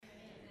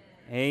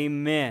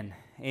Amen.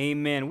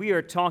 Amen. We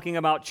are talking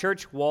about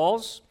church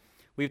walls.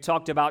 We've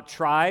talked about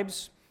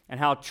tribes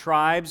and how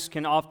tribes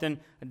can often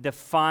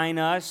define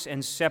us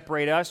and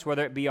separate us,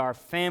 whether it be our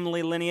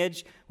family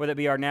lineage, whether it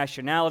be our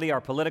nationality, our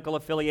political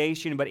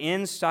affiliation. But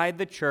inside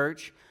the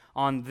church,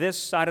 on this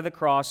side of the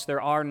cross,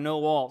 there are no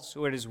walls.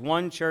 So it is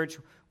one church,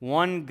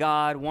 one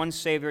God, one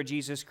Savior,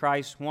 Jesus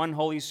Christ, one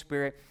Holy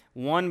Spirit,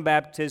 one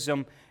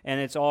baptism,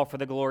 and it's all for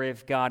the glory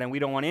of God. And we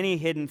don't want any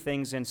hidden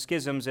things and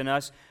schisms in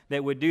us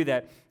that would do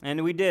that.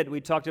 And we did.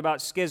 We talked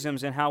about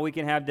schisms and how we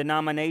can have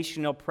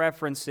denominational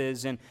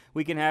preferences, and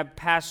we can have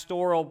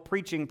pastoral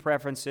preaching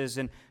preferences,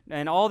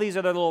 and all these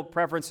other little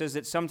preferences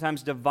that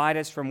sometimes divide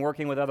us from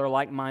working with other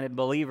like-minded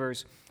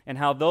believers, and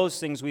how those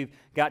things we've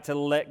got to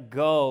let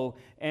go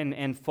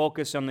and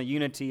focus on the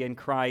unity in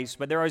Christ.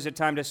 But there is a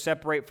time to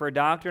separate for a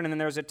doctrine, and then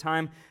there's a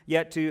time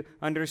yet to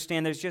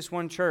understand there's just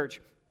one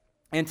church.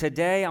 And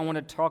today I want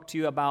to talk to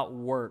you about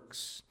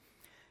works.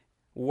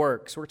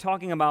 Works. We're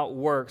talking about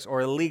works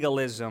or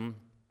legalism.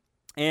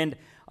 And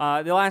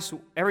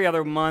every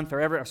other month or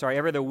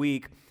every other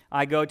week,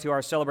 I go to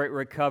our Celebrate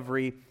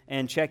Recovery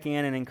and check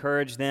in and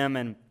encourage them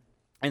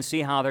and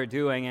see how they're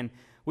doing. And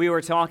we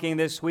were talking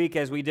this week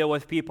as we deal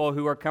with people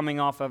who are coming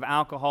off of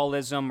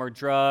alcoholism or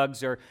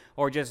drugs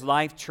or just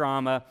life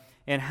trauma,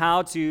 and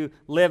how to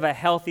live a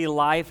healthy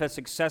life, a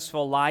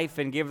successful life,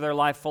 and give their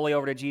life fully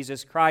over to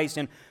Jesus Christ.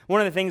 And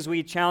one of the things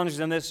we challenged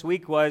them this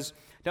week was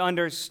to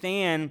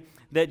understand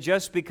that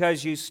just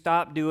because you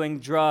stop doing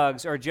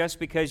drugs, or just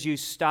because you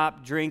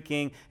stop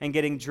drinking and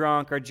getting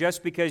drunk, or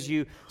just because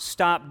you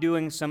stop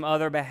doing some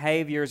other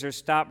behaviors or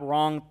stop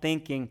wrong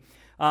thinking,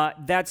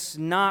 that's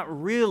not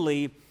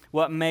really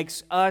what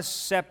makes us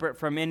separate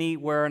from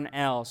anywhere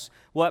else.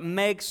 What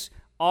makes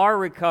our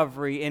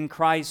recovery in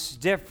Christ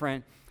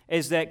different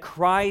is that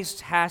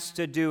Christ has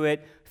to do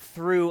it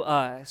through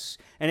us.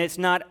 And it's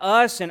not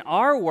us and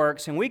our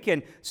works, and we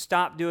can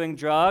stop doing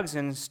drugs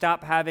and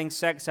stop having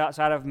sex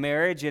outside of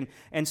marriage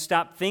and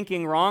stop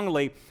thinking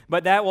wrongly,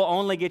 but that will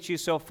only get you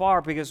so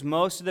far, because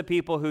most of the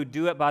people who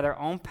do it by their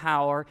own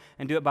power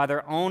and do it by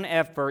their own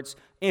efforts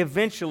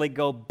eventually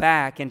go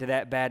back into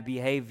that bad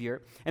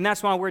behavior. And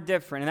that's why we're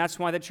different, and that's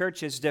why the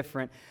church is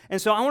different.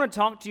 And so I want to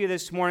talk to you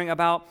this morning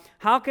about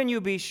how can you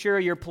be sure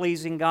you're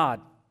pleasing God?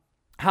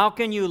 How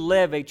can you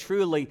live a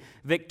truly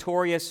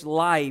victorious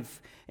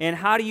life? And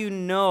how do you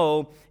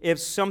know if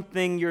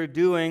something you're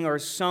doing or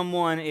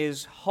someone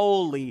is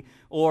holy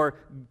or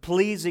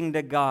pleasing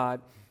to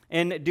God?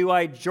 And do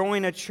I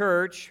join a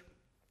church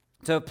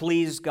to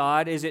please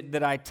God? Is it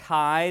that I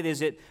tithe?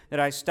 Is it that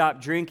I stop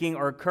drinking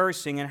or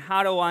cursing? And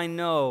how do I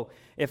know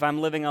if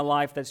I'm living a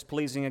life that's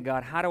pleasing to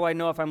God? How do I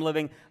know if I'm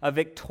living a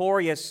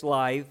victorious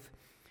life?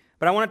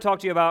 But I want to talk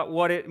to you about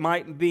what it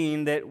might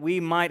mean that we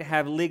might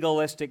have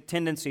legalistic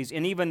tendencies,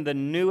 and even the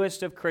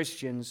newest of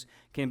Christians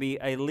can be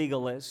a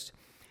legalist.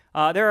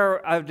 There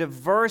are a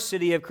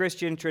diversity of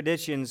Christian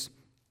traditions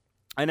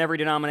in every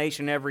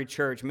denomination, every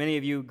church. Many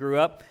of you grew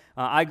up.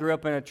 I grew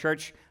up in a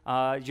church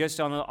just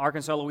on the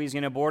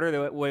Arkansas-Louisiana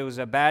border. It was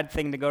a bad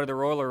thing to go to the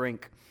roller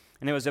rink,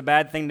 and it was a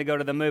bad thing to go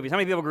to the movies. How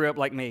many people grew up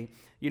like me?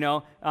 You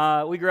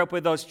know, we grew up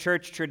with those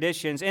church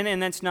traditions,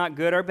 and that's not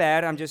good or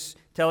bad. I'm just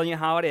telling you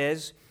how it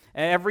is.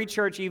 Every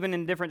church, even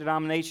in different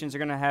denominations, are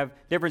going to have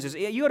differences.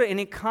 You go to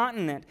any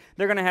continent,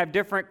 they're going to have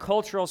different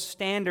cultural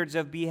standards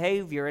of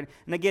behavior. And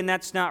again,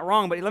 that's not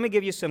wrong, but let me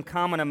give you some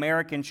common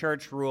American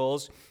church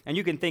rules, and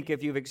you can think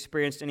if you've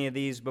experienced any of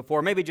these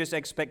before. Maybe just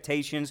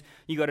expectations.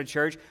 You go to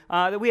church.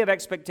 We have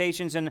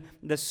expectations in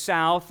the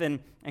South, and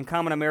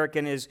common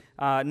American is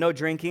no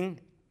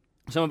drinking.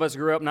 Some of us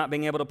grew up not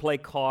being able to play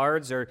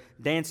cards, or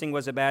dancing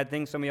was a bad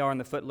thing. Some of y'all are in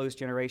the footloose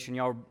generation.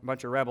 Y'all are a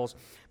bunch of rebels.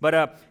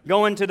 But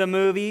going to the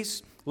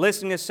movies,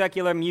 listening to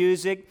secular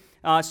music.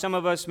 Some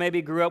of us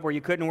maybe grew up where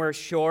you couldn't wear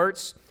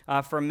shorts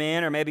for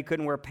men, or maybe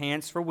couldn't wear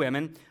pants for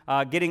women.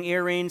 Getting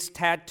earrings,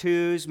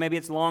 tattoos, maybe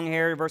it's long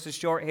hair versus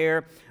short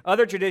hair.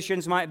 Other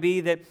traditions might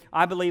be that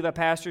I believe a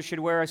pastor should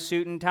wear a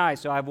suit and tie.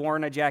 So I've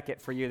worn a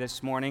jacket for you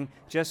this morning,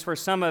 just for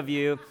some of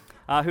you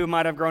who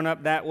might have grown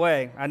up that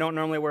way. I don't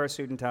normally wear a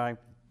suit and tie.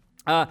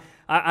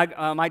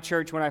 My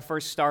church, when I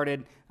first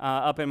started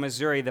up in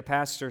Missouri, the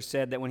pastor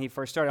said that when he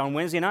first started, on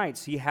Wednesday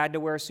nights, he had to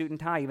wear a suit and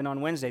tie, even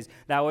on Wednesdays.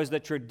 That was the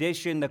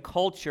tradition, the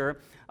culture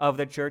of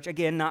the church.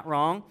 Again, not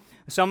wrong.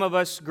 Some of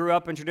us grew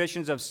up in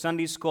traditions of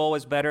Sunday school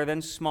was better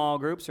than small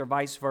groups, or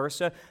vice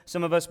versa.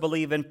 Some of us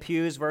believe in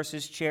pews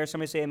versus chairs.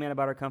 Somebody say amen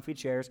about our comfy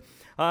chairs.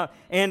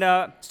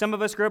 And some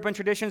of us grew up in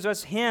traditions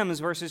of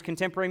hymns versus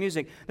contemporary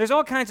music. There's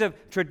all kinds of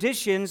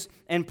traditions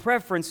and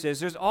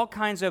preferences. There's all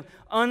kinds of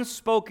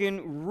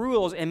unspoken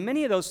rules. And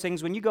many of those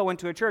things, when you go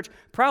into a church,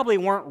 probably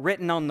weren't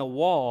written on the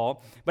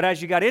wall. But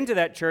as you got into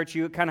that church,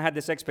 you kind of had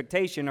this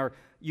expectation, or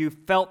you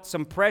felt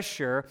some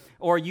pressure,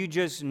 or you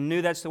just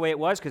knew that's the way it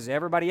was because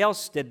everybody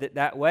else did it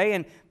that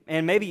way,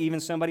 and maybe even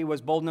somebody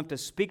was bold enough to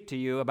speak to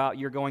you about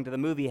your going to the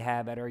movie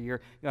habit, or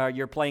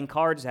your playing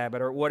cards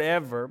habit, or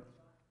whatever.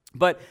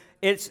 But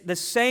it's the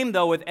same,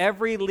 though, with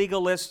every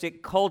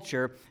legalistic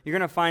culture. You're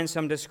going to find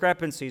some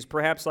discrepancies,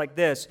 perhaps like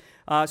this.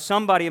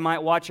 Somebody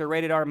might watch a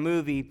rated R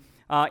movie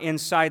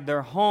inside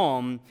their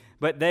home,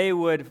 but they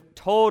would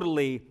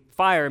totally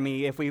fire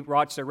me if we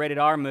watched a rated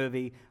R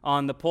movie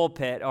on the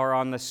pulpit or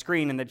on the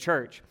screen in the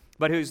church.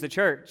 But who's the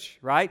church,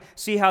 right?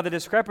 See how the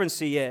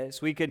discrepancy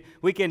is. We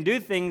can do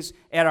things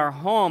at our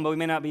home, but we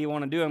may not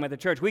want to do them at the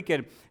church. We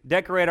could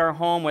decorate our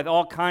home with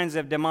all kinds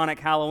of demonic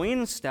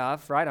Halloween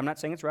stuff, right? I'm not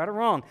saying it's right or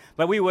wrong,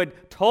 but we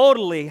would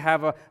totally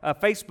have a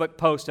Facebook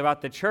post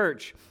about the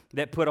church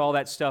that put all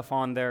that stuff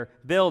on their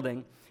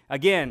building.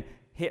 Again,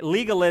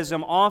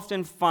 legalism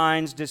often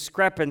finds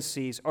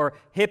discrepancies or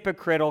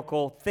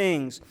hypocritical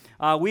things.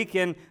 We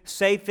can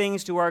say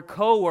things to our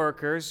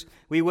coworkers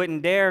we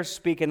wouldn't dare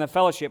speak in the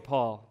fellowship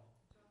hall.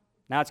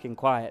 Now it's getting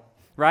quiet,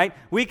 right?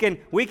 We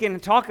can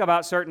talk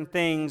about certain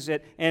things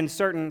in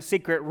certain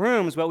secret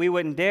rooms, but we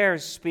wouldn't dare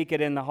speak it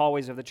in the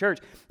hallways of the church.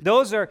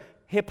 Those are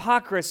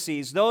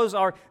hypocrisies. Those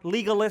are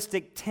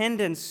legalistic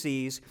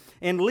tendencies.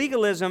 And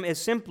legalism is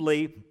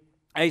simply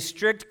a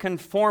strict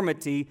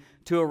conformity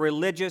to a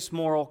religious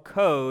moral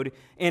code.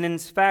 And in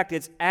fact,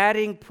 it's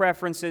adding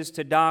preferences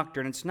to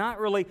doctrine. It's not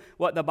really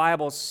what the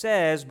Bible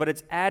says, but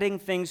it's adding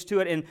things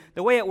to it. And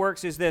the way it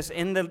works is this.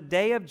 In the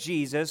day of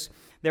Jesus,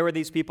 there were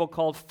these people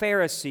called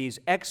Pharisees,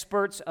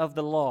 experts of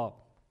the law,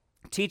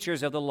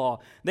 teachers of the law.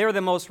 They were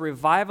the most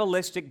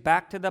revivalistic,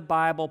 back to the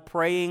Bible,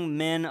 praying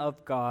men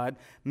of God,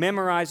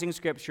 memorizing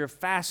Scripture,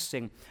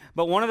 fasting.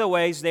 But one of the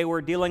ways they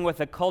were dealing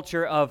with a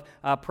culture of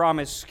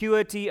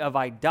promiscuity, of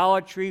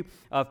idolatry,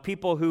 of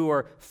people who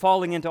were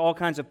falling into all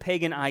kinds of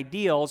pagan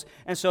ideals.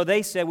 And so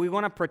they said, we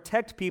want to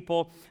protect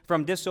people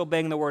from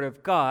disobeying the Word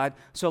of God.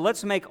 So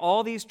let's make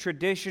all these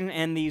traditions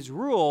and these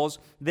rules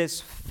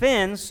this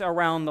fence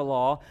around the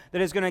law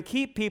that is going to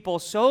keep people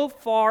so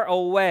far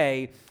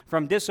away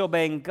from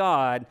disobeying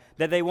God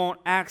that they won't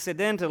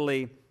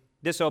accidentally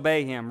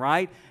disobey Him,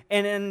 right?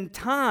 And in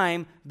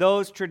time,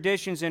 those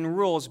traditions and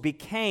rules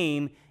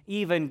became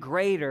even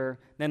greater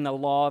than the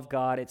law of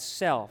God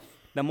itself,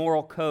 the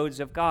moral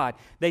codes of God.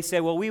 They say,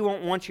 well, we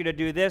won't want you to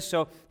do this,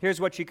 so here's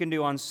what you can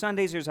do on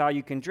Sundays, here's how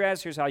you can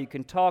dress, here's how you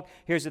can talk,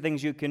 here's the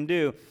things you can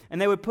do. And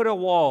they would put a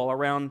wall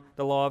around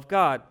the law of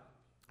God.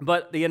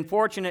 But the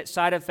unfortunate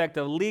side effect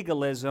of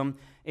legalism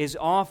is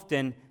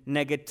often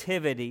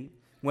negativity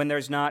when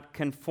there's not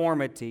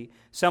conformity.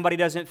 Somebody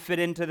doesn't fit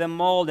into the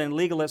mold, and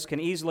legalists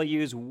can easily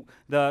use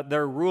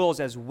their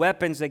rules as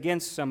weapons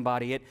against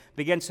somebody. It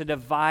begins to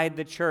divide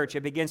the church.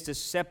 It begins to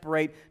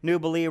separate new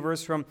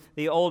believers from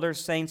the older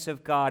saints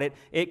of God.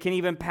 It can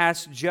even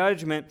pass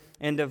judgment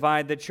and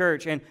divide the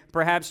church. And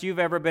perhaps you've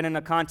ever been in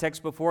a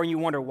context before and you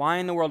wonder, why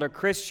in the world are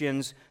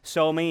Christians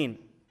so mean?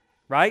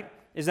 Right?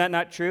 Is that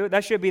not true?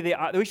 That should be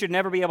we should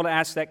never be able to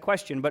ask that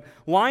question. But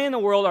why in the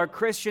world are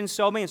Christians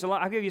so mean? So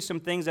I'll give you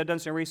some things. I've done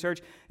some research.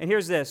 And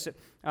here's this.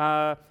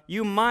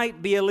 You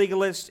might be a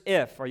legalist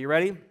if, are you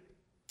ready?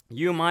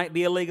 You might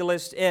be a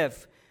legalist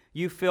if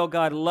you feel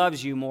God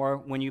loves you more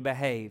when you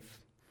behave.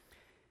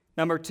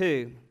 Number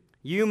 2,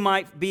 you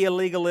might be a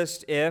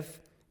legalist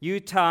if you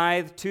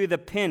tithe to the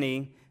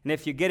penny, and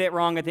if you get it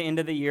wrong at the end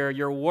of the year,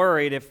 you're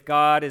worried if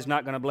God is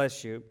not going to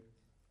bless you.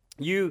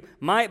 You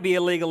might be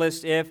a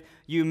legalist if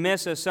you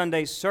miss a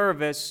Sunday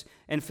service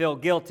and feel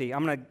guilty.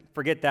 I'm going to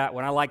forget that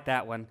one. I like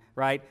that one,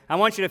 right? I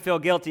want you to feel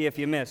guilty if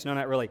you miss. No,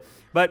 not really.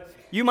 But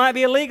you might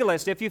be a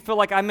legalist if you feel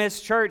like I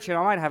missed church and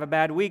I might have a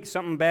bad week.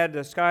 Something bad,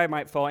 the sky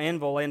might fall,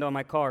 anvil land on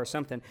my car or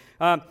something.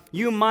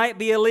 You might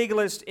be a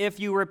legalist if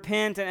you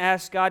repent and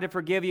ask God to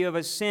forgive you of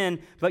a sin,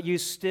 but you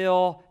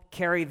still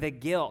carry the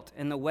guilt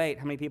and the weight.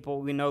 How many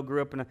people we know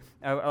grew up in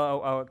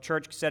a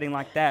church setting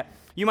like that?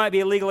 You might be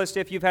a legalist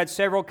if you've had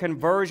several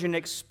conversion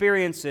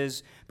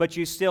experiences, but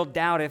you still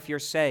doubt if you're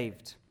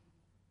saved.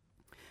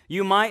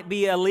 You might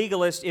be a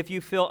legalist if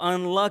you feel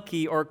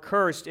unlucky or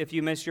cursed if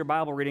you miss your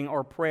Bible reading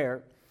or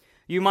prayer.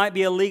 You might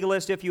be a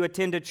legalist if you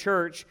attend a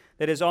church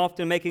that is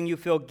often making you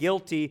feel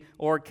guilty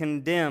or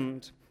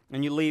condemned,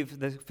 and you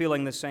leave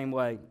feeling the same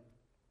way.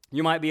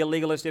 You might be a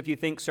legalist if you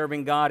think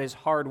serving God is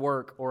hard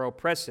work or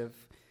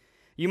oppressive.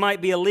 You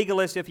might be a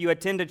legalist if you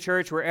attend a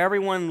church where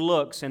everyone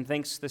looks and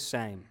thinks the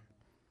same.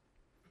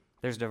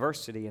 There's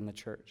diversity in the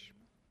church.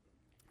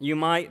 You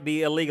might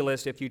be a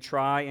legalist if you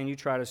try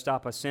to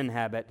stop a sin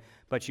habit,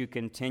 but you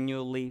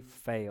continually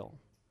fail.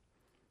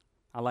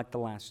 I like the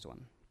last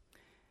one.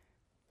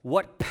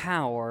 What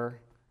power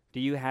do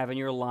you have in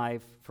your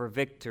life for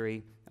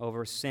victory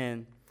over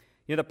sin?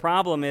 You know, the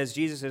problem is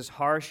Jesus'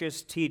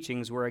 harshest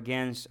teachings were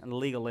against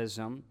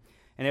legalism.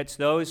 And it's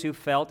those who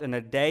felt in a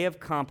day of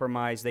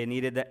compromise they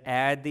needed to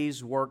add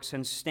these works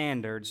and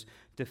standards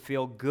to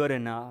feel good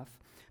enough.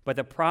 But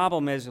the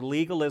problem is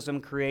legalism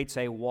creates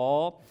a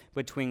wall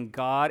between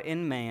God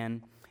and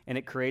man, and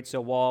it creates a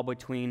wall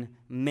between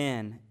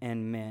men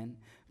and men.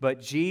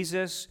 But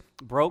Jesus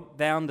broke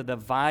down the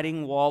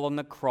dividing wall on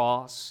the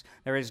cross.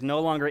 There is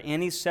no longer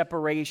any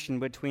separation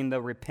between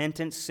the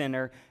repentant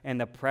sinner and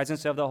the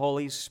presence of the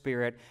Holy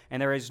Spirit,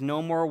 and there is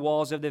no more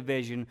walls of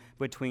division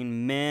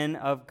between men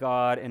of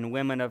God and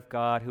women of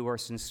God who are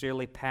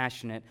sincerely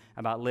passionate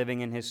about living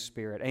in His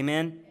Spirit.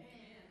 Amen?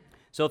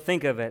 So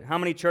think of it. How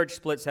many church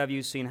splits have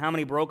you seen? How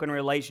many broken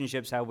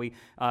relationships have we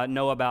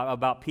know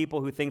about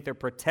people who think they're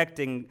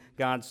protecting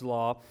God's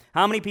law?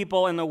 How many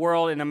people in the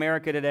world, in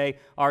America today,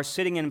 are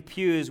sitting in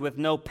pews with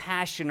no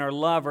passion or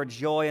love or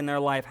joy in their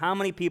life? How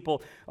many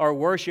people are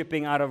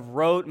worshiping out of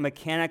rote,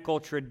 mechanical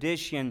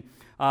tradition,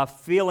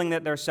 feeling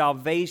that their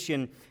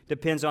salvation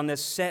depends on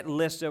this set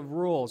list of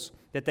rules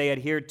that they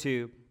adhere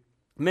to?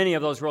 Many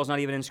of those rules not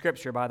even in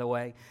Scripture, by the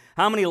way.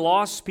 How many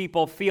lost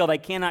people feel they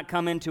cannot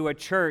come into a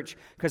church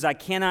because I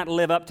cannot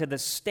live up to the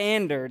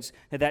standards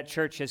that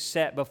church has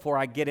set before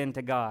I get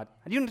into God?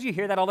 Do you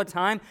hear that all the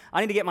time?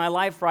 I need to get my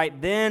life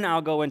right, then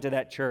I'll go into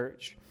that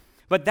church.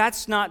 But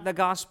that's not the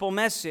gospel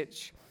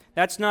message.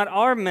 That's not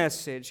our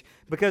message,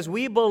 because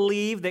we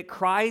believe that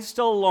Christ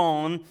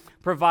alone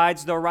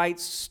provides the right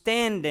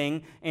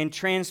standing and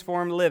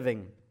transformed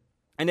living.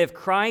 And if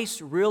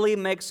Christ really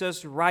makes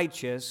us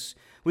righteous,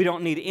 we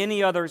don't need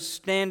any other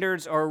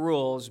standards or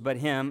rules but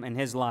Him and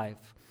His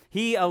life.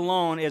 He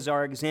alone is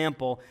our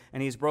example,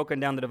 and He's broken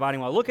down the dividing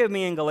wall. Look at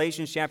me in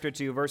Galatians chapter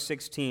 2, verse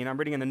 16. I'm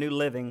reading in the New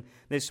Living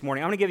this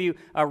morning. I'm going to give you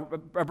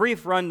a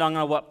brief rundown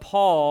on what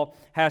Paul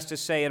has to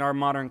say in our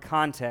modern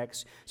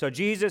context. So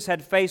Jesus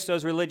had faced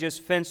those religious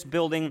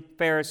fence-building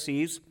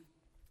Pharisees,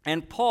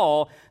 and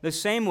Paul, the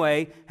same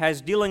way,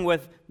 has dealing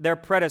with their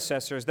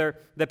predecessors,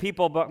 the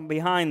people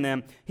behind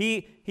them.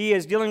 He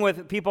is dealing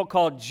with people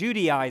called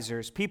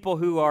Judaizers, people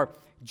who are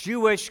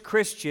Jewish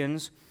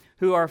Christians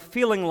who are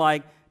feeling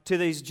like to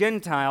these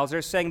Gentiles,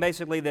 they're saying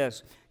basically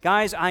this: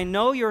 guys, I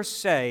know you're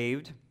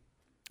saved.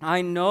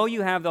 I know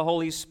you have the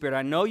Holy Spirit.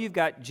 I know you've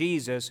got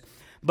Jesus.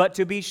 But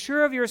to be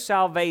sure of your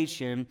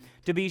salvation,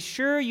 to be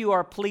sure you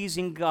are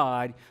pleasing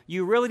God,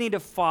 you really need to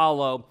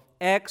follow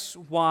X,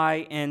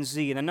 Y, and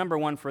Z. And the number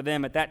one for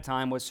them at that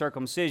time was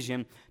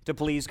circumcision to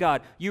please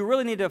God. You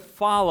really need to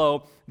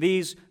follow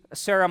these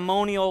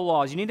ceremonial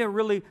laws. You need to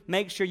really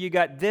make sure you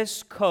got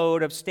this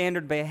code of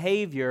standard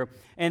behavior,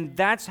 and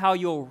that's how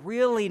you'll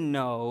really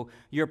know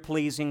you're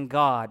pleasing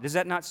God. Does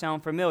that not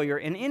sound familiar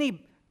in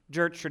any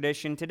church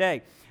tradition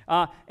today?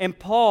 And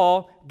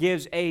Paul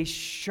gives a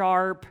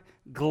sharp,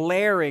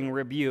 glaring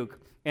rebuke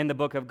in the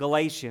book of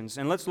Galatians.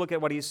 And let's look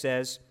at what he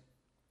says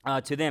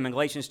to them in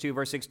Galatians 2,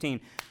 verse 16.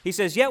 He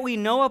says, "Yet we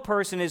know a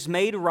person is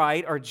made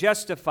right or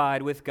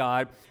justified with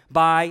God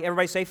by,"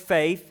 everybody say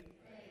faith,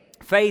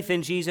 faith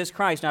in Jesus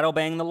Christ, not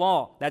obeying the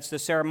law. That's the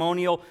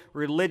ceremonial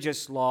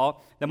religious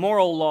law. The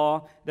moral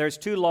law, there's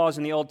two laws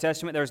in the Old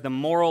Testament. There's the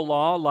moral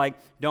law, like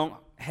don't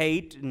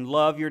hate and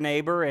love your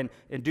neighbor and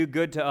do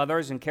good to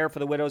others and care for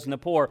the widows and the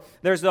poor.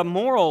 There's the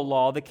moral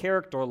law, the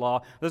character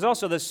law. There's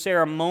also the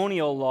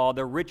ceremonial law,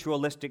 the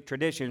ritualistic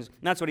traditions.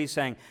 And that's what he's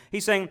saying.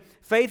 He's saying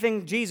faith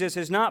in Jesus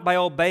is not by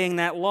obeying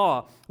that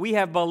law. We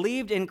have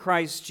believed in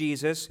Christ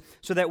Jesus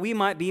so that we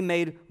might be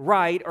made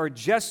right or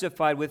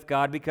justified with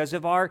God because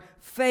of our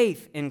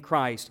faith in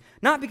Christ,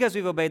 not because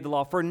we've obeyed the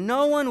law. For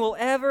no one will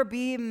ever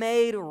be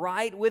made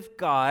right with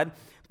God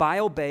by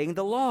obeying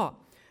the law.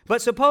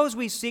 But suppose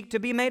we seek to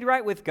be made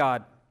right with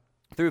God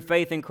through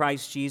faith in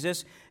Christ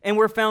Jesus, and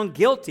we're found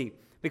guilty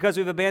because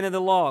we've abandoned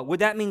the law. Would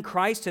that mean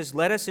Christ has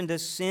led us into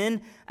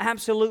sin?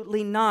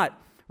 Absolutely not.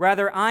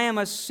 Rather, I am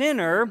a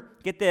sinner,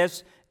 get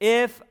this,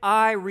 if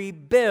I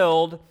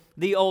rebuild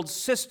the old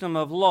system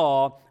of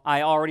law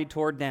I already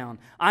tore down.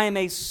 I am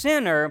a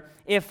sinner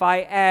if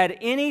I add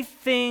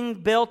anything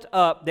built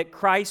up that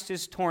Christ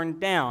has torn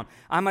down.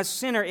 I'm a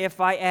sinner if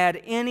I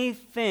add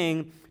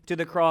anything to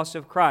the cross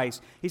of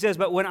Christ. He says,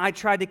 but when I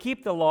tried to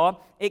keep the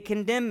law, it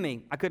condemned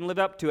me. I couldn't live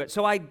up to it.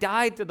 So I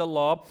died to the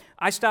law.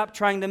 I stopped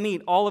trying to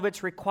meet all of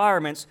its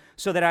requirements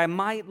so that I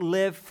might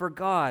live for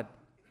God.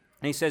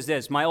 And he says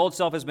this, my old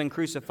self has been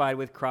crucified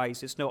with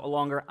Christ. It's no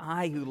longer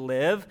I who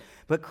live,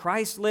 but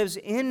Christ lives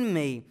in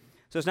me.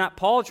 So it's not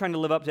Paul trying to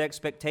live up to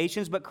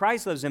expectations, but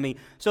Christ lives in me.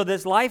 So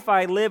this life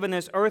I live in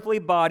this earthly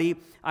body,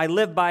 I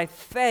live by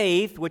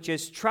faith, which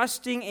is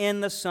trusting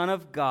in the Son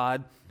of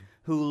God,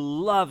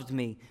 who loved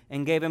me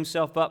and gave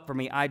himself up for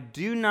me. I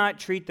do not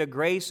treat the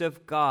grace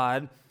of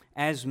God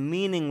as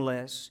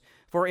meaningless.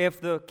 For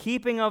if the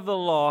keeping of the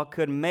law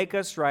could make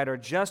us right or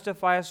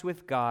justify us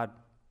with God,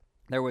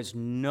 there was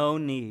no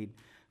need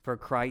for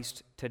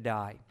Christ to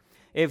die.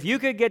 If you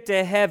could get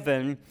to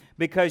heaven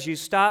because you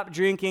stopped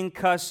drinking,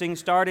 cussing,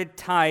 started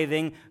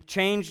tithing,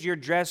 changed your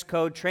dress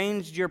code,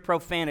 changed your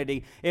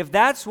profanity, if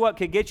that's what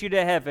could get you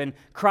to heaven,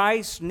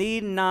 Christ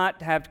need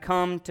not have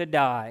come to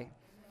die.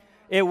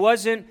 It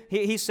wasn't,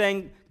 he's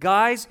saying,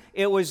 guys,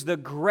 it was the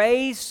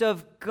grace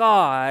of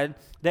God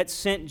that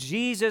sent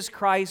Jesus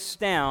Christ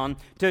down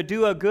to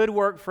do a good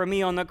work for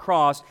me on the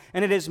cross.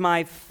 And it is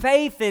my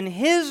faith in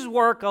His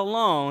work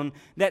alone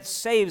that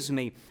saves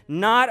me,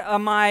 not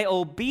my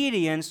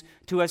obedience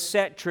to a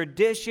set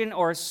tradition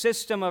or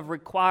system of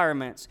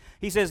requirements.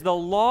 He says, the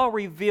law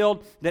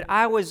revealed that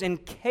I was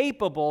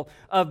incapable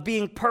of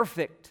being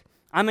perfect.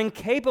 I'm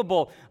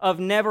incapable of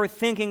never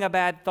thinking a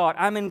bad thought.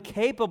 I'm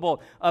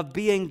incapable of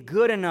being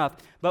good enough.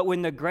 But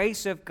when the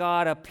grace of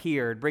God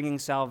appeared, bringing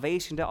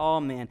salvation to all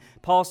men,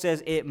 Paul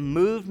says, it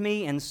moved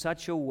me in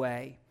such a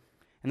way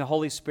and the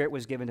Holy Spirit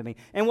was given to me.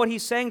 And what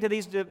he's saying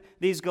to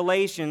these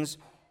Galatians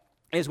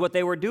is what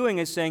they were doing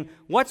is saying,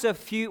 what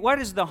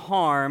is the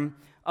harm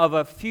of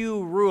a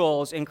few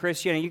rules in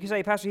Christianity? You can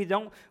say, Pastor,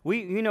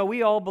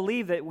 we all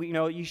believe that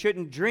you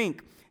shouldn't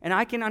drink. And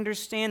I can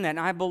understand that, and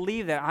I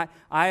believe that.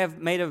 I have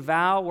made a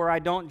vow where I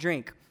don't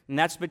drink. And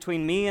that's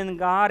between me and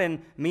God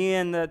and me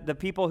and the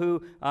people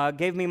who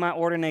gave me my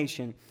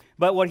ordination.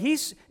 But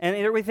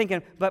and we're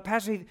thinking, but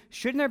Pastor,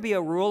 shouldn't there be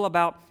a rule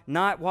about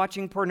not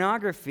watching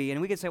pornography?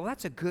 And we could say, well,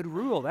 that's a good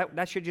rule.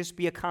 That should just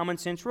be a common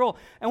sense rule.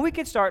 And we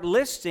could start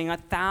listing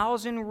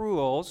 1,000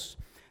 rules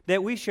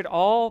that we should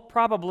all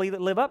probably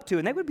live up to,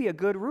 and they would be a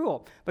good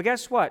rule. But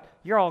guess what?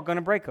 You're all going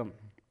to break them.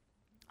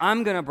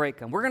 I'm going to break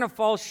them. We're going to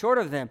fall short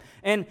of them,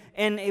 and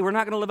we're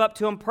not going to live up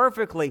to them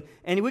perfectly.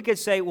 And we could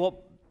say,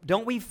 well,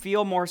 don't we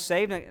feel more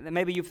saved?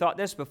 Maybe you've thought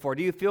this before.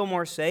 Do you feel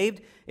more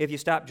saved if you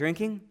stop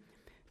drinking?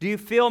 Do you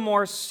feel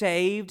more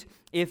saved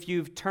if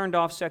you've turned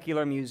off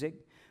secular music?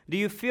 Do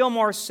you feel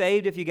more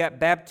saved if you got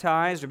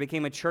baptized or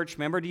became a church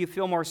member? Do you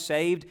feel more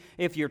saved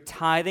if you're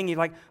tithing? You're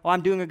like, well,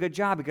 I'm doing a good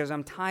job because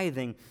I'm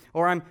tithing.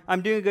 Or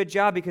I'm doing a good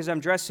job because I'm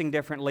dressing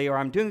differently. Or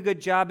I'm doing a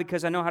good job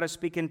because I know how to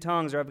speak in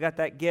tongues. Or I've got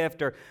that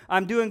gift. Or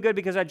I'm doing good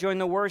because I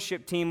joined the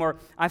worship team. Or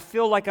I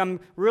feel like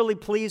I'm really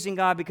pleasing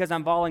God because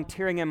I'm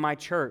volunteering in my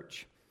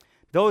church.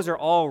 Those are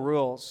all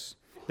rules.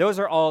 Those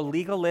are all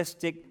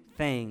legalistic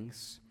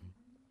things.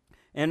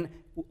 And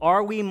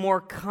are we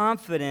more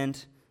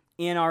confident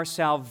in our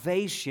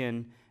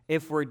salvation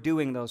if we're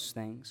doing those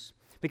things?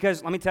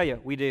 Because let me tell you,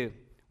 we do.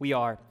 We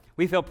are.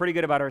 We feel pretty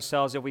good about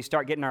ourselves if we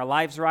start getting our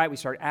lives right, we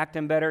start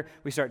acting better,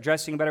 we start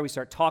dressing better, we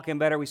start talking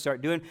better, we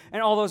start doing,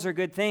 and all those are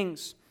good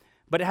things.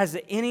 But has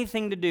it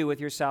anything to do with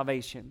your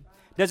salvation?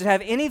 Does it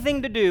have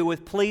anything to do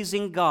with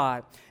pleasing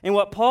God? And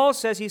what Paul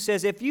says, he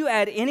says, if you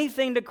add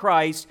anything to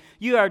Christ,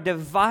 you are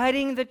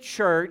dividing the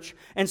church,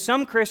 and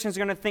some Christians are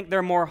going to think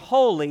they're more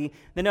holy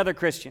than other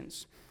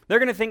Christians. They're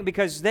going to think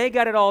because they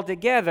got it all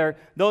together,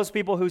 those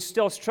people who's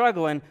still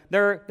struggling,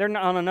 they're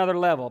on another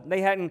level.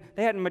 They hadn't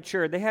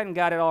matured. They hadn't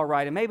got it all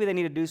right, and maybe they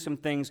need to do some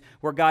things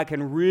where God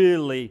can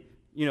really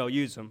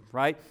use them,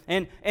 right?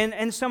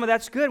 And some of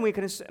that's good. We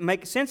can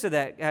make sense of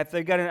that. If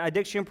they've got an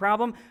addiction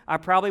problem, I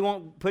probably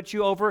won't put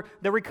you over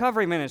the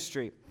recovery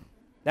ministry.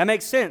 That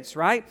makes sense,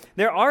 right?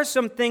 There are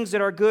some things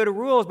that are good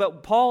rules,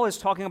 but Paul is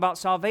talking about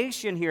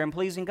salvation here and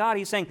pleasing God.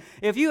 He's saying,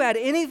 if you add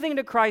anything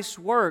to Christ's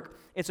work,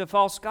 it's a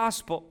false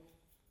gospel.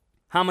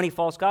 How many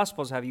false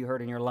gospels have you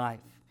heard in your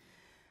life?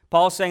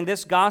 Paul's saying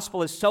this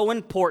gospel is so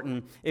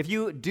important. If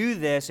you do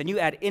this and you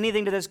add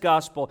anything to this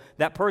gospel,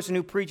 that person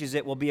who preaches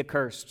it will be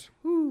accursed.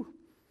 Whew.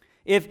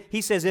 He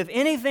says, if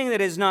anything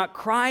that is not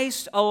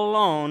Christ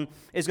alone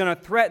is going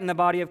to threaten the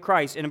body of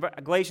Christ, in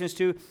Galatians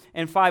 2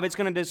 and 5, it's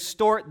going to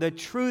distort the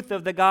truth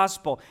of the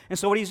gospel. And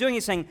so what he's doing,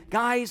 he's saying,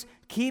 guys,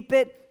 keep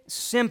it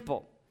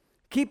simple.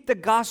 Keep the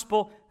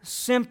gospel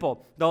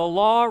simple. The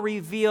law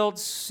revealed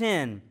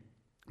sin,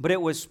 but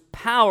it was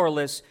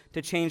powerless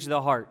to change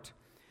the heart.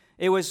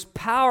 It was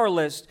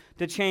powerless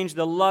to change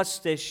the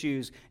lust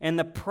issues and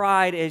the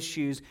pride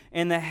issues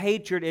and the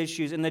hatred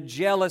issues and the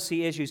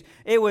jealousy issues.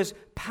 It was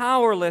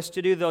powerless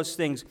to do those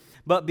things.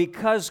 But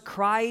because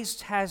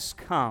Christ has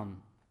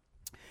come,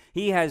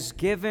 He has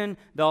given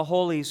the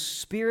Holy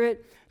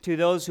Spirit to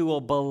those who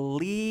will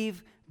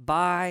believe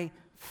by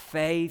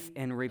faith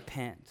and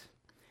repent.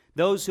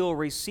 Those who will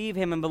receive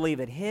Him and believe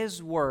that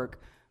His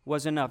work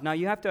was enough. Now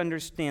you have to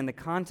understand the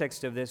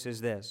context of this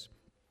is this.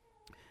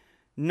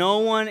 No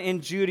one in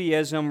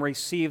Judaism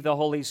received the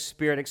Holy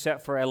Spirit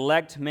except for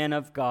elect men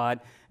of God,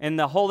 and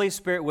the Holy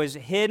Spirit was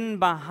hidden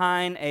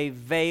behind a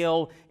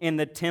veil in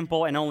the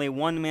temple, and only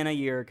one man a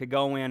year could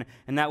go in,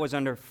 and that was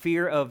under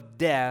fear of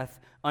death,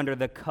 under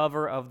the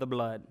cover of the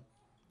blood.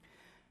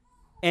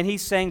 And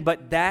he's saying,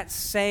 but that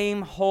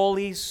same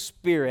Holy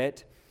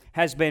Spirit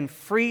has been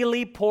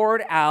freely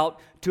poured out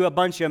to a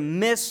bunch of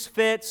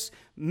misfits,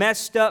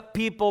 messed up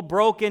people,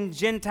 broken,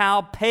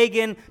 Gentile,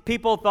 pagan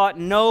people thought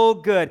no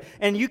good.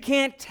 And you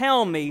can't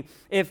tell me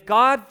if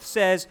God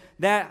says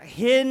that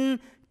hidden,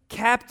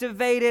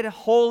 captivated,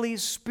 Holy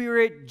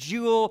Spirit,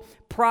 jewel,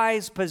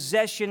 prize,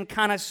 possession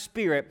kind of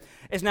spirit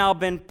has now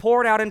been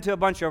poured out into a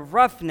bunch of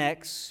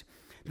roughnecks,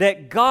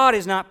 that God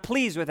is not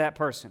pleased with that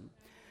person.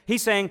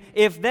 He's saying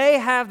if they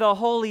have the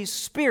Holy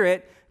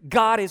Spirit,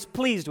 God is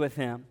pleased with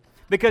him.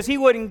 Because He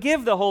wouldn't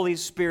give the Holy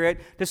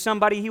Spirit to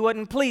somebody He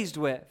wasn't pleased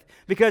with.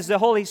 Because the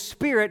Holy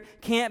Spirit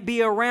can't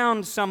be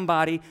around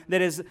somebody that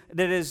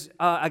is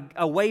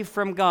away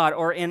from God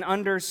or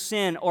under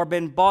sin or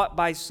been bought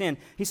by sin.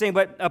 He's saying,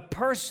 but a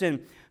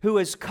person who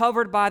is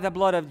covered by the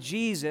blood of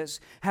Jesus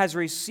has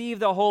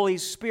received the Holy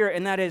Spirit,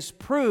 and that is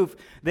proof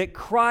that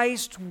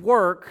Christ's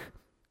work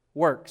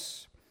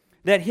works.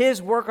 That His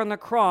work on the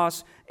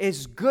cross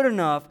is good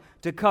enough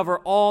to cover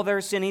all their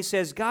sin. He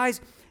says,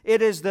 guys,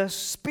 it is the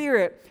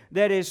Spirit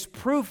that is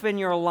proof in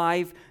your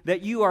life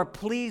that you are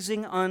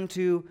pleasing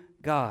unto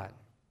God.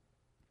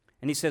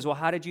 And he says, well,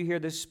 how did you hear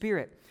the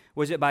Spirit?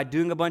 Was it by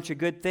doing a bunch of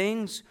good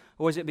things?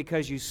 Or was it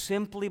because you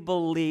simply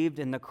believed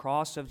in the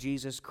cross of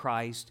Jesus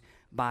Christ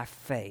by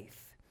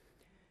faith?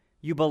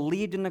 You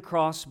believed in the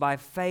cross by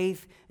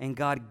faith, and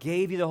God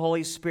gave you the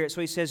Holy Spirit.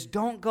 So he says,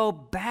 don't go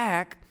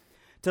back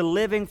to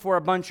living for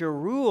a bunch of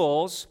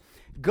rules.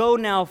 Go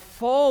now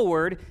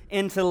forward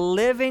into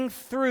living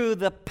through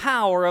the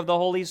power of the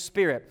Holy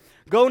Spirit.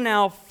 Go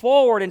now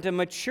forward into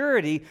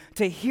maturity,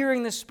 to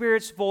hearing the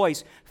Spirit's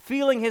voice,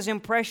 feeling His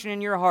impression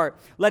in your heart,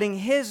 letting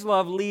His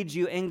love lead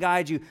you and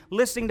guide you,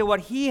 listening to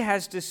what He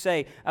has to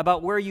say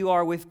about where you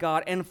are with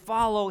God, and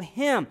follow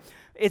Him.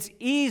 It's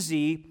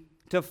easy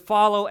to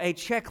follow a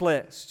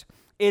checklist.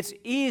 It's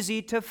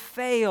easy to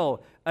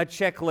fail a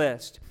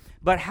checklist.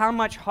 But how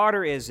much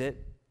harder is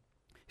it?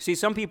 See,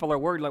 some people are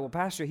worried, like, well,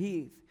 Pastor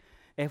Heath,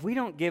 if we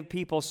don't give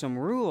people some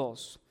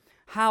rules,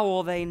 how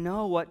will they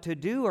know what to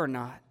do or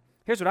not?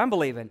 Here's what I'm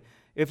believing.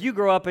 If you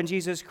grow up in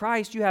Jesus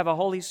Christ, you have a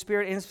Holy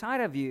Spirit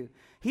inside of you.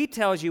 He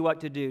tells you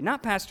what to do,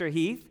 not Pastor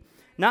Heath,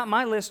 not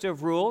my list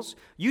of rules.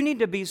 You need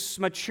to be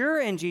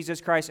mature in Jesus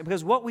Christ,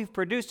 because what we've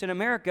produced in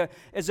America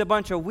is a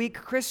bunch of weak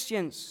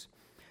Christians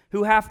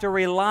who have to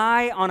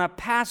rely on a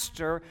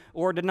pastor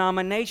or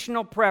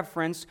denominational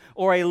preference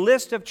or a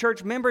list of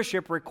church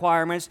membership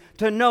requirements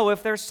to know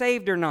if they're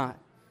saved or not.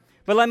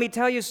 But let me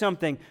tell you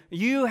something.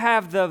 You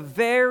have the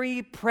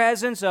very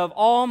presence of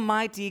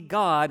Almighty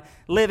God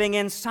living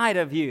inside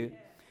of you.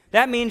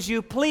 That means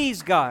you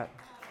please God.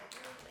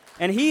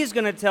 And He's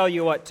going to tell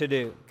you what to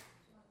do.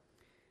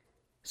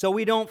 So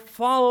we don't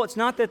follow. It's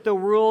not that the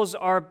rules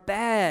are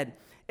bad.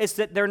 It's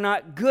that they're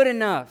not good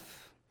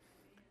enough.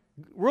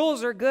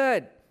 Rules are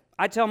good.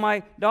 I tell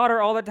my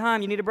daughter all the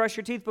time, you need to brush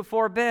your teeth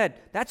before bed.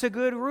 That's a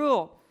good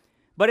rule.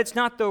 But it's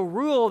not the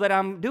rule that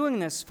I'm doing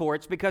this for.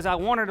 It's because I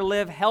want her to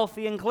live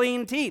healthy and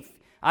clean teeth.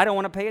 I don't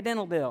want to pay a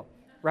dental bill,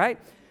 right?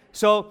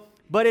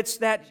 But it's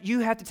that you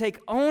have to take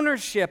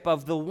ownership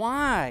of the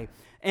why.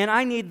 And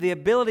I need the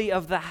ability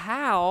of the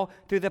how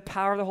through the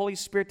power of the Holy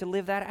Spirit to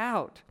live that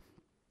out.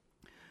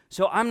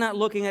 So I'm not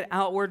looking at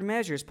outward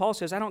measures. Paul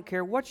says, I don't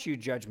care what you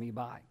judge me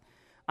by.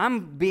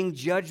 I'm being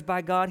judged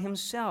by God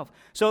Himself.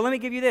 So let me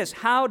give you this.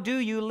 How do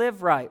you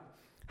live right?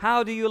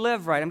 How do you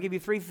live right? I'm going to give you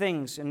 3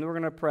 things, and we're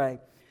going to pray.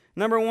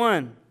 Number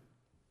 1,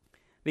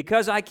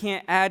 because I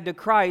can't add to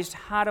Christ,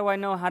 how do I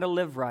know how to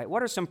live right?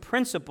 What are some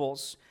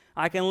principles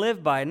I can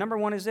live by? Number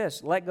 1 is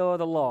this: let go of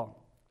the law.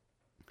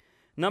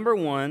 Number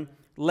 1,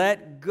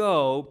 let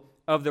go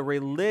of the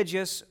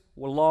religious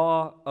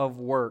law of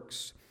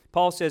works.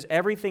 Paul says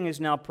everything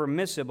is now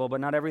permissible, but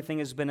not everything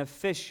is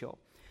beneficial.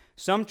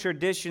 Some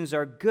traditions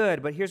are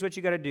good, but here's what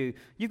you got to do.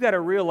 You've got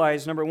to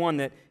realize, number 1,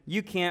 that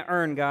you can't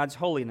earn God's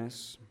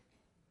holiness.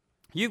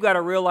 You've got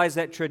to realize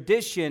that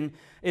tradition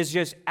is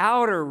just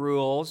outer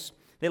rules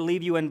that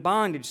leave you in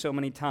bondage so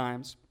many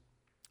times.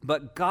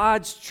 But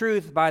God's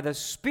truth by the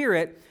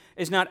Spirit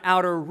is not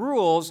outer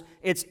rules,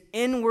 it's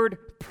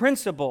inward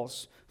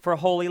principles for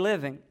holy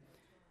living.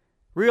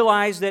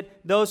 Realize that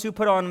those who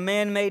put on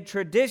man-made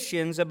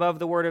traditions above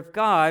the Word of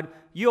God,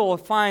 you'll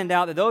find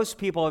out that those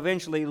people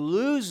eventually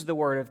lose the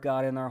Word of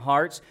God in their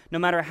hearts, no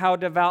matter how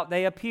devout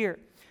they appear.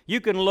 You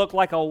can look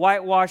like a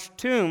whitewashed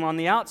tomb on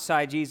the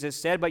outside, Jesus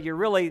said, but you're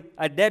really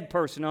a dead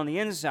person on the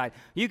inside.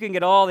 You can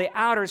get all the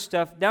outer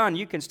stuff done.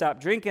 You can stop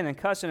drinking and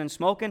cussing and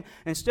smoking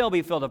and still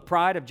be filled with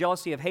pride, of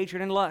jealousy, of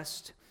hatred, and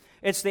lust.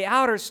 It's the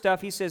outer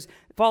stuff. He says,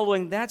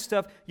 following that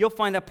stuff, you'll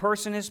find a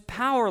person is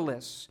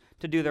powerless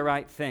to do the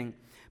right thing.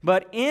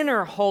 But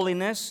inner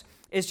holiness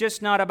is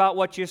just not about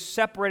what you're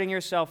separating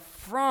yourself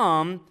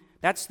from.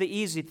 That's the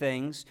easy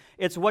things.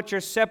 It's what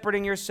you're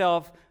separating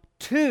yourself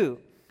to.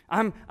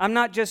 I'm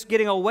not just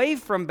getting away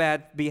from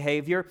bad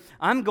behavior.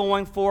 I'm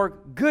going for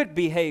good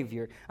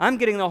behavior. I'm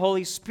getting the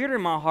Holy Spirit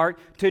in my heart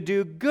to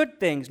do good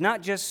things,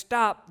 not just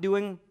stop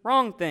doing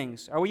wrong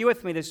things. Are you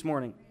with me this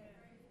morning?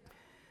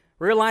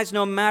 Realize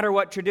no matter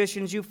what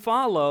traditions you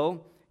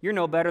follow, you're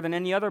no better than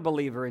any other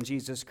believer in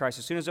Jesus Christ.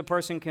 As soon as a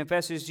person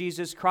confesses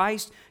Jesus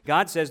Christ,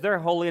 God says they're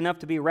holy enough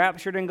to be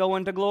raptured and go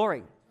into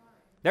glory.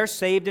 They're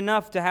saved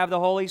enough to have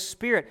the Holy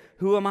Spirit.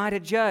 Who am I to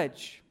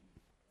judge?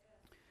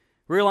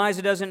 Realize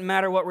it doesn't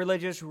matter what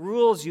religious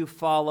rules you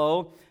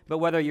follow, but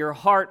whether your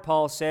heart,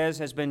 Paul says,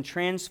 has been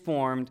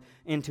transformed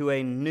into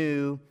a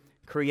new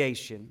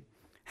creation.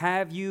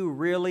 Have you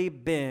really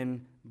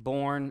been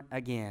born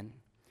again?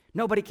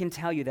 Nobody can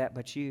tell you that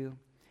but you.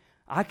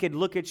 I could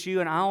look at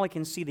you and I only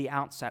can see the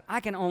outside. I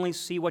can only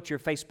see what your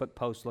Facebook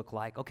posts look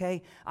like,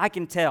 okay? I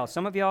can tell.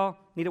 Some of y'all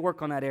need to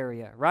work on that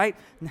area, right?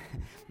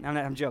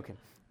 I'm joking.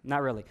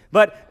 Not really.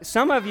 But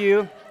some of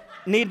you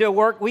need to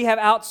work. We have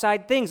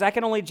outside things. I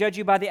can only judge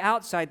you by the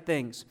outside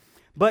things.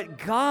 But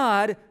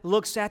God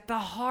looks at the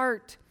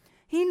heart.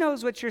 He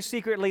knows what you're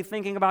secretly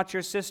thinking about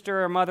your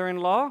sister or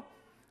mother-in-law.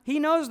 He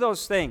knows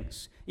those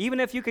things. Even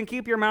if you can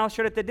keep your mouth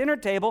shut at the dinner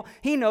table,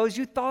 He knows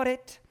you thought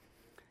it.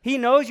 He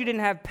knows you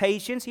didn't have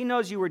patience. He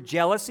knows you were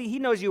jealousy. He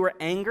knows you were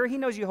anger. He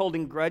knows you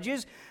holding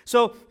grudges.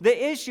 So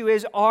the issue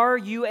is, are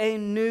you a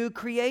new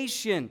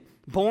creation,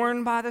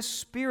 born by the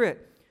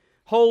Spirit?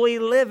 Holy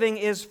living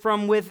is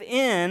from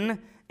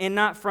within and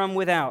not from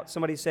without.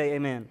 Somebody say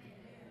amen.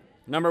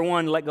 Number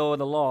 1, let go of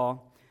the law.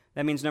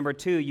 That means number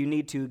 2, you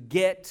need to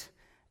get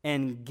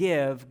and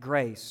give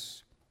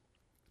grace.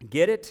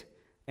 Get it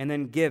and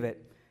then give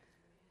it.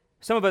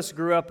 Some of us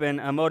grew up in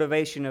a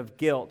motivation of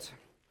guilt,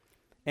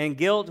 and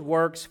guilt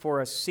works for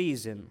a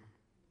season,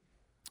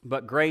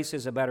 but grace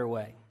is a better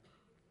way.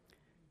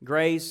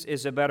 Grace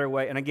is a better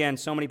way. And again,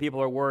 so many people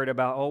are worried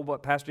about,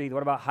 but Pastor Heath,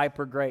 what about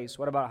hyper grace?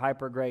 What about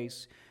hyper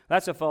grace?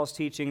 That's a false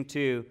teaching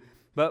too.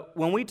 But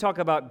when we talk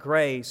about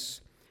grace,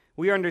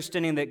 we are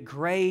understanding that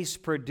grace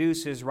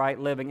produces right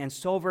living. And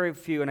so very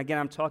few, and again,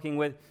 I'm talking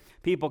with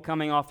people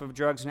coming off of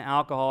drugs and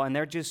alcohol, and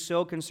they're just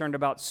so concerned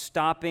about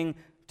stopping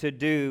to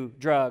do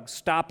drugs,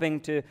 stopping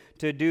to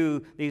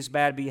do these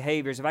bad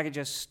behaviors. If I could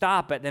just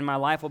stop it, then my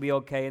life will be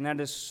okay. And that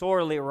is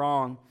sorely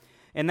wrong.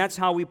 And that's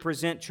how we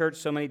present church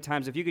so many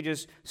times. If you could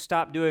just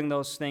stop doing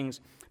those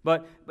things.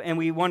 And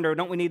we wonder,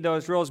 don't we need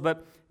those rules?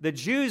 But the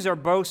Jews are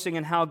boasting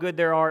in how good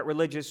they are at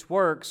religious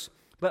works.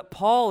 But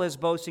Paul is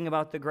boasting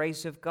about the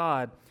grace of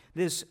God,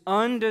 this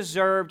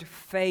undeserved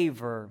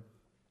favor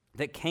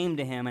that came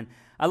to him. And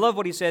I love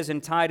what he says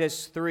in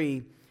Titus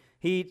 3.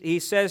 He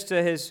says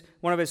to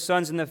one of his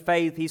sons in the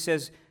faith, he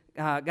says,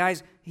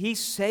 guys, he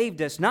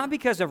saved us, not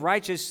because of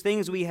righteous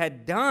things we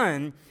had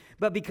done,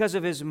 but because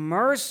of his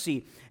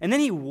mercy. And then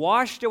he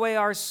washed away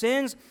our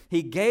sins.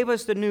 He gave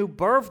us the new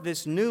birth,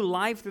 this new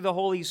life through the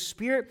Holy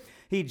Spirit.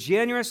 He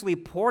generously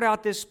poured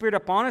out this Spirit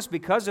upon us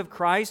because of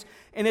Christ,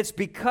 and it's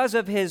because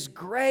of his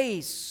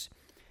grace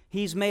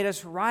he's made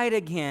us right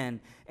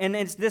again. And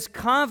it's this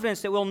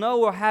confidence that we'll know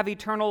we'll have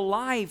eternal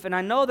life. And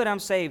I know that I'm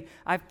saved.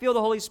 I feel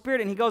the Holy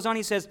Spirit. And he goes on,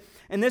 he says,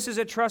 and this is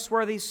a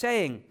trustworthy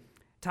saying,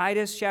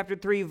 Titus chapter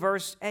 3,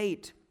 verse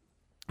 8.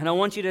 And I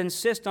want you to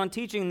insist on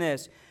teaching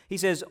this. He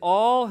says,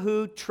 all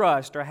who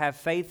trust or have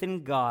faith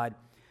in God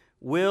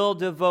will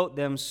devote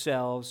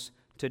themselves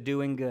to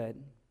doing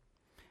good.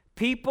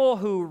 People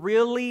who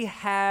really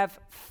have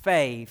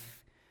faith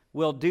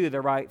will do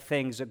the right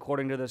things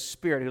according to the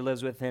Spirit who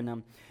lives within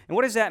them. And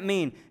what does that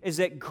mean? Is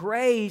that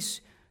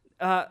grace,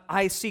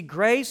 I see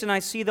grace and I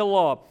see the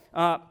law.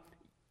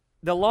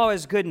 The law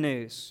is good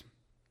news.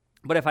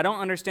 But if I don't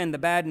understand the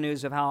bad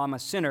news of how I'm a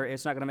sinner,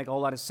 it's not going to make a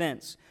whole lot of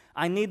sense.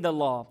 I need the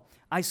law.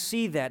 I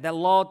see that. That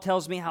law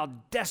tells me how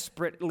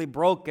desperately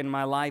broken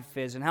my life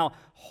is and how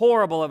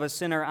horrible of a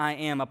sinner I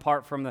am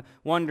apart from the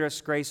wondrous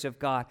grace of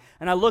God.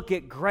 And I look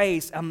at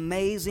grace,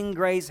 amazing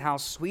grace, how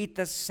sweet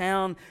the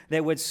sound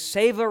that would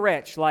save a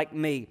wretch like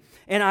me.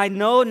 And I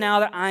know now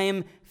that I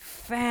am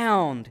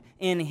found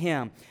in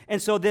Him. And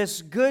so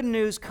this good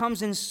news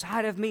comes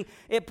inside of me.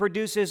 It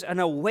produces an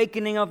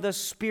awakening of the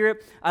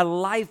Spirit, a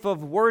life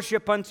of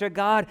worship unto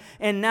God,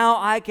 and now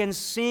I can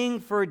sing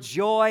for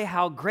joy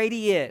how great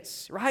He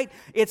is, right?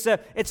 It's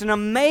an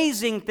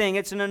amazing thing.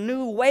 It's a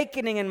new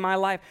awakening in my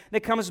life that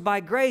comes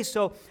by grace.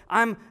 So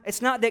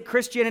it's not that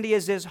Christianity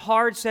is this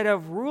hard set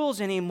of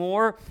rules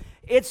anymore.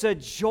 It's a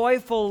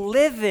joyful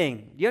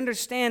living. You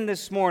understand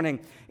this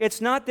morning?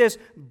 It's not this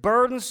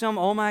burdensome,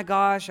 oh my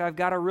gosh, I've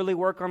got to really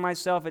work on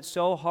myself. It's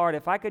so hard.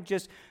 If I could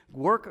just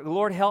work,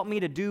 Lord, help me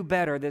to do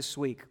better this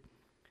week.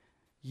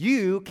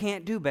 You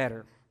can't do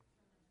better.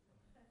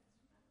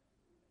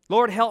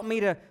 Lord, help me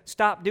to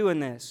stop doing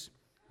this.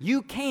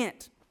 You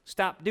can't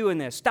stop doing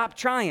this. Stop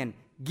trying.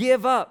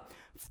 Give up.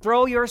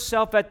 Throw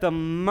yourself at the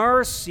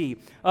mercy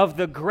of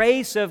the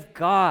grace of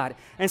God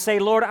and say,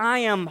 Lord, I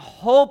am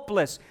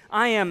hopeless.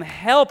 I am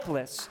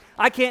helpless.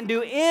 I can't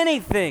do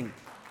anything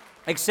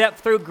except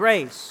through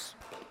grace.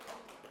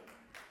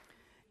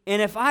 And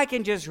if I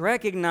can just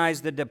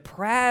recognize the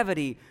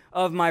depravity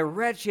of my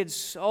wretched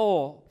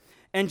soul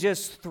and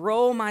just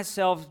throw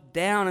myself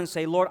down and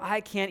say, Lord, I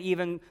can't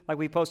even, like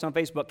we post on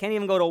Facebook, can't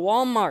even go to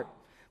Walmart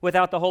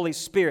without the Holy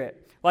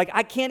Spirit. Like,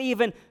 I can't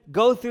even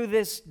go through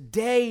this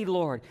day,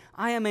 Lord.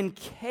 I am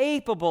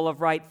incapable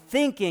of right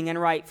thinking and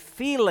right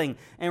feeling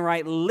and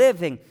right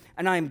living,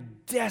 and I'm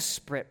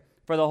desperate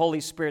for the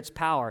Holy Spirit's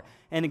power.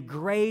 And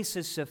grace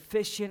is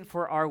sufficient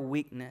for our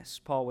weakness,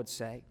 Paul would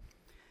say.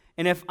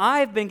 And if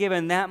I've been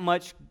given that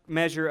much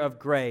measure of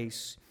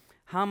grace,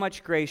 how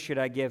much grace should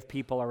I give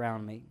people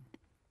around me?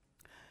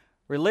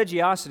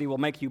 Religiosity will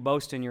make you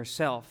boast in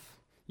yourself.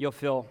 You'll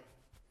feel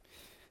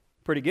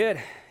pretty good.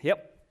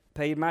 Yep,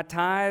 paid my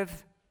tithe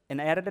and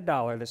added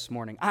 $1 this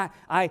morning.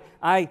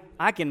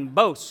 I can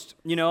boast.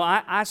 You know,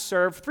 I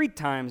served 3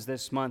 times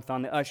this month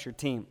on the usher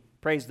team.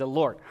 Praise the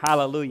Lord.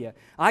 Hallelujah.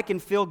 I can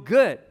feel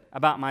good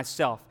about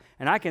myself.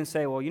 And I can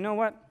say, well, you know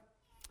what?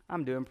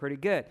 I'm doing pretty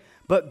good.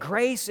 But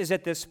grace is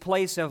at this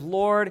place of,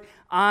 Lord,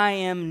 I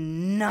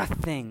am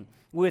nothing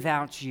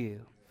without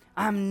you.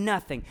 I'm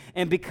nothing.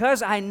 And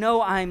because I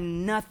know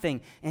I'm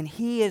nothing and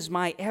He is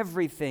my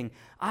everything,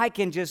 I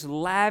can just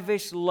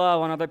lavish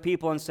love on other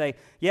people and say,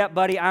 yeah,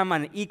 buddy, I'm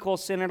an equal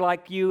sinner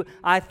like you.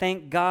 I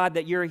thank God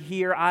that you're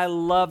here. I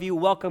love you.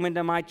 Welcome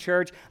into my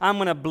church. I'm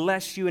going to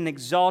bless you and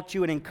exalt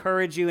you and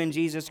encourage you in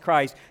Jesus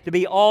Christ to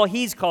be all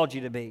He's called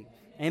you to be.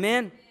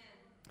 Amen?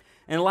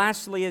 And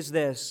lastly is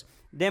this,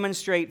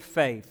 demonstrate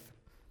faith.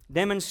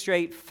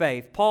 Demonstrate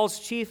faith. Paul's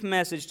chief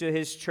message to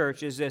his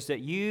church is this, that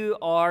you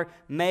are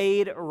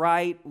made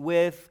right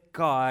with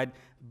God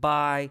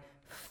by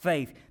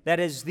faith. That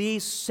is the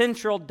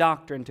central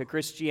doctrine to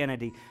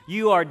Christianity.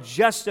 You are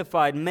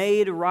justified,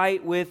 made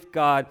right with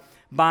God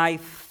by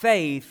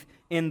faith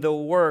in the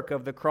work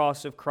of the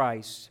cross of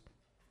Christ.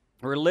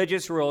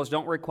 Religious rules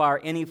don't require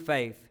any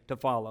faith to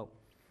follow.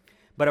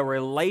 But a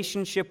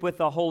relationship with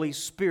the Holy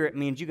Spirit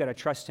means you got to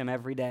trust Him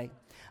every day.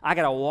 I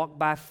got to walk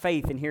by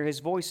faith and hear His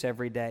voice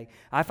every day.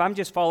 If I'm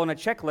just following a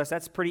checklist,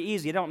 that's pretty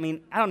easy. I don't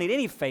need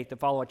any faith to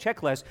follow a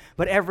checklist,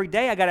 but every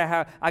day I got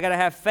to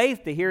have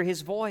faith to hear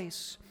His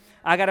voice.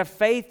 I got to have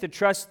faith to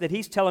trust that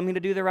He's telling me to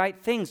do the right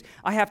things.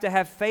 I have to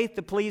have faith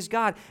to please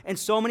God. And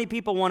so many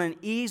people want an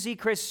easy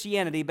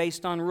Christianity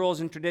based on rules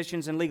and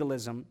traditions and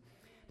legalism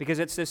because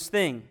it's this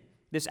thing.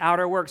 This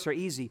outer works are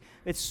easy.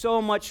 It's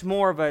so much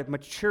more of a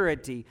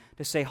maturity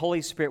to say,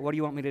 Holy Spirit, what do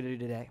you want me to do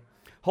today?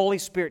 Holy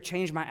Spirit,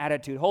 change my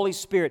attitude. Holy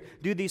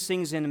Spirit, do these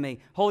things in me.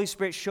 Holy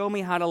Spirit, show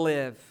me how to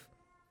live.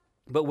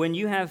 But when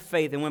you have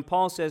faith, and when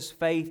Paul says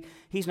faith,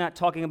 he's not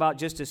talking about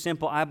just a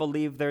simple, I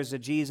believe there's a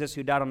Jesus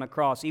who died on the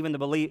cross. Even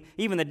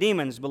the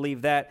demons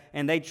believe that,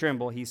 and they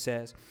tremble, he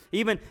says.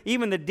 Even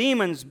the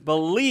demons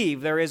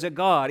believe there is a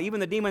God. Even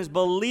the demons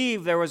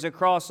believe there was a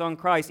cross on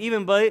Christ.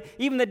 Even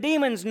the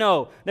demons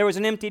know there was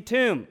an empty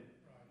tomb.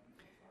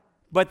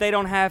 But they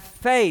don't have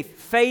faith.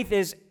 Faith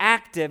is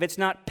active. It's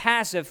not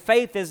passive.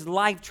 Faith is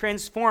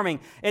life-transforming.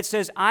 It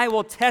says, I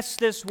will test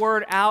this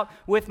word out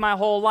with my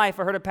whole life.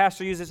 I heard a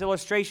pastor use this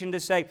illustration to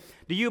say,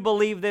 do you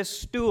believe this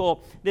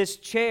stool, this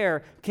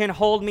chair, can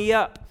hold me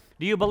up?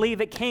 Do you believe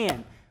it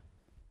can?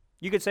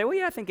 You could say, well,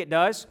 yeah, I think it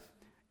does.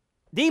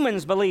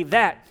 Demons believe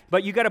that.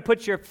 But you got to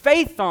put your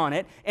faith on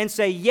it and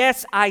say,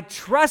 yes, I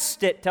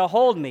trust it to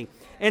hold me.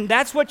 And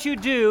that's what you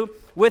do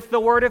with the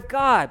Word of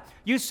God.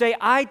 You say,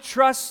 I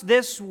trust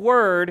this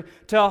Word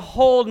to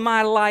hold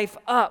my life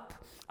up.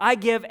 I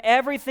give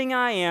everything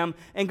I am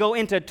and go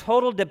into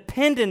total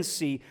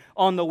dependency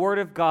on the Word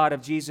of God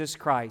of Jesus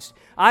Christ.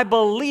 I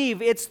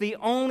believe it's the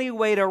only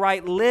way to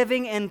right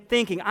living and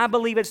thinking. I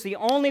believe it's the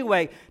only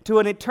way to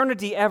an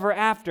eternity ever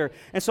after.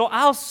 And so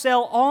I'll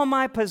sell all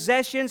my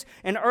possessions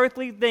and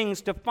earthly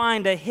things to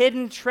find a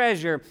hidden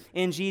treasure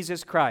in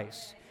Jesus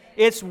Christ.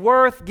 It's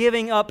worth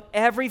giving up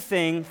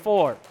everything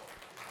for.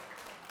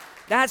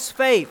 That's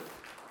faith.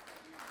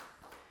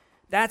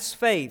 That's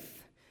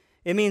faith.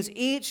 It means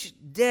each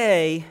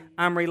day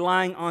I'm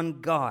relying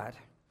on God.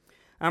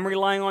 I'm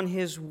relying on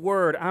His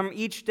Word.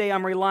 Each day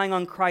I'm relying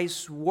on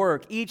Christ's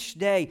work. Each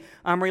day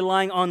I'm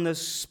relying on the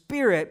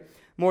Spirit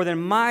more than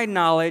my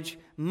knowledge,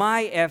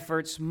 my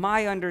efforts,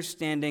 my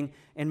understanding,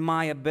 and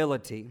my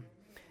ability.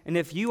 And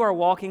if you are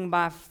walking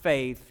by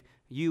faith,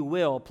 you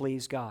will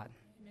please God.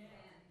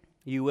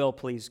 You will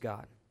please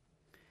God.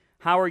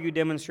 How are you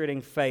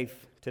demonstrating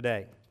faith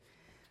today?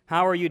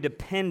 How are you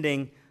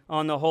depending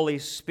on the Holy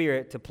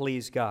Spirit to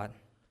please God?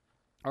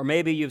 Or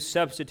maybe you've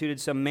substituted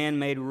some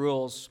man-made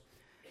rules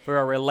for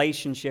a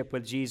relationship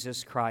with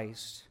Jesus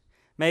Christ.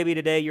 Maybe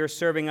today you're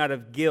serving out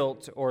of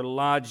guilt or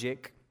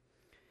logic.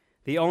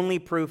 The only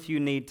proof you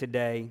need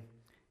today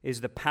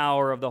is the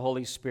power of the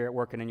Holy Spirit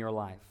working in your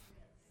life.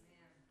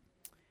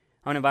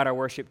 I want to invite our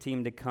worship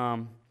team to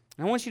come.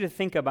 I want you to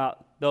think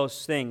about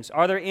those things.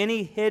 Are there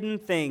any hidden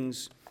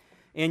things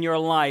in your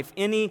life,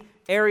 any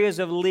areas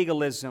of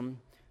legalism?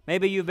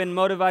 Maybe you've been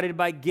motivated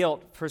by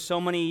guilt for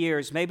so many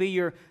years. Maybe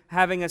you're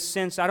having a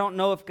sense, I don't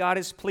know if God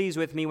is pleased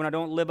with me when I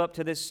don't live up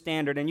to this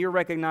standard. And you're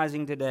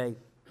recognizing today,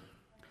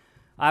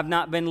 I've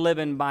not been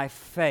living by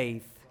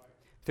faith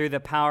through the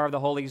power of the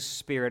Holy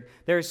Spirit.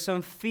 There's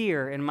some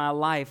fear in my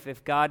life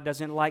if God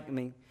doesn't like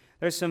me.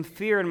 There's some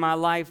fear in my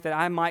life that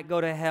I might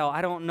go to hell.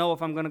 I don't know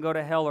if I'm going to go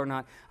to hell or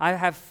not. I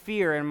have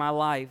fear in my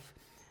life.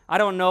 I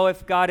don't know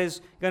if God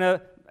is going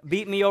to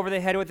beat me over the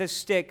head with a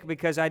stick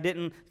because I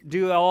didn't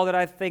do all that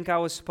I think I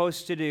was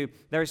supposed to do.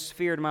 There's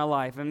fear in my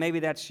life, and maybe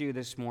that's you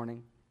this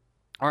morning.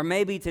 Or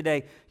maybe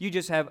today you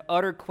just have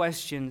utter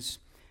questions,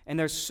 and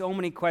there's so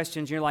many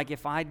questions. You're like,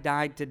 if I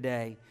died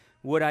today,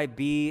 would I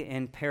be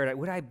in paradise?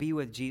 Would I be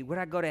with Jesus? Would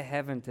I go to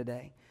heaven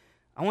today?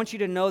 I want you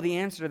to know the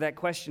answer to that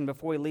question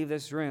before we leave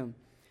this room.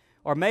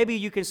 Or maybe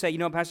you can say,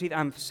 Pastor Heath,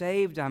 I'm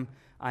saved.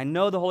 I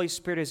know the Holy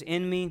Spirit is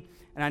in me,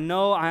 and I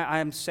know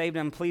I'm saved,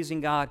 I'm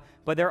pleasing God,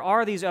 but there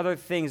are these other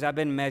things I've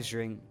been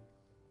measuring.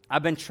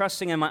 I've been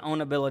trusting in my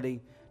own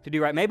ability to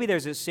do right. Maybe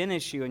there's a sin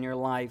issue in your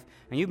life,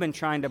 and you've been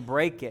trying to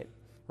break it.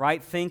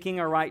 Right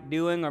thinking or right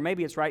doing, or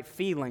maybe it's right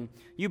feeling.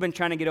 You've been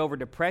trying to get over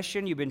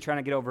depression. You've been trying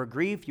to get over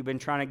grief. You've been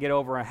trying to get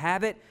over a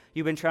habit.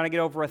 You've been trying to get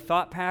over a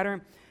thought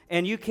pattern,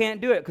 and you can't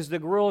do it because the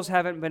rules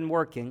haven't been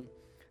working.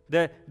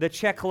 The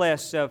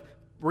checklist of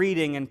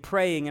reading and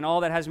praying and all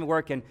that hasn't been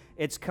working.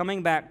 It's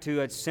coming back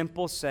to a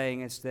simple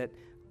saying. It's that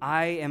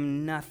I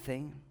am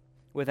nothing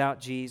without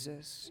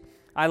Jesus.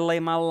 I lay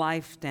my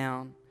life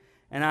down,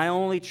 and I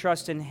only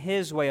trust in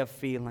His way of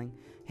feeling,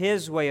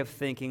 His way of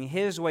thinking,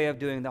 His way of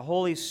doing. The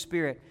Holy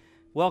Spirit,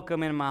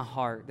 welcome in my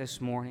heart this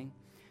morning.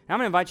 And I'm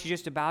going to invite you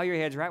just to bow your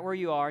heads right where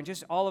you are, and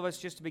just all of us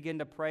just to begin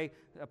to pray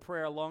a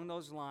prayer along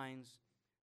those lines.